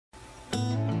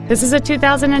This is a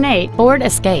 2008 Ford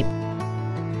Escape.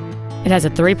 It has a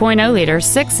 3.0-liter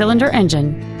six-cylinder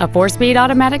engine, a 4-speed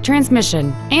automatic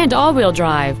transmission, and all-wheel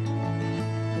drive.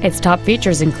 Its top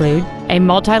features include a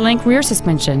multi-link rear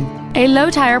suspension, a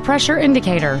low-tire pressure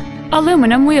indicator,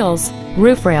 aluminum wheels,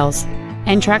 roof rails,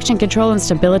 and traction control and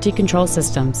stability control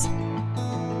systems.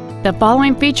 The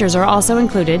following features are also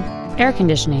included: air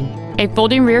conditioning, a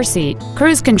folding rear seat,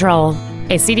 cruise control,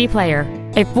 a CD player,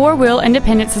 a 4-wheel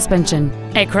independent suspension,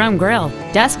 a chrome grille,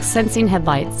 dusk sensing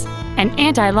headlights, an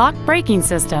anti-lock braking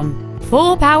system,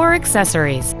 full power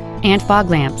accessories, and fog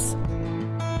lamps.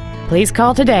 Please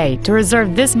call today to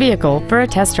reserve this vehicle for a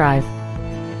test drive.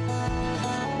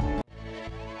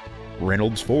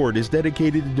 Reynolds Ford is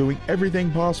dedicated to doing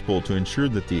everything possible to ensure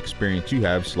that the experience you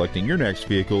have selecting your next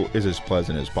vehicle is as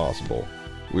pleasant as possible.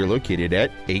 We're located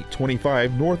at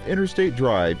 825 North Interstate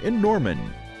Drive in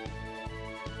Norman.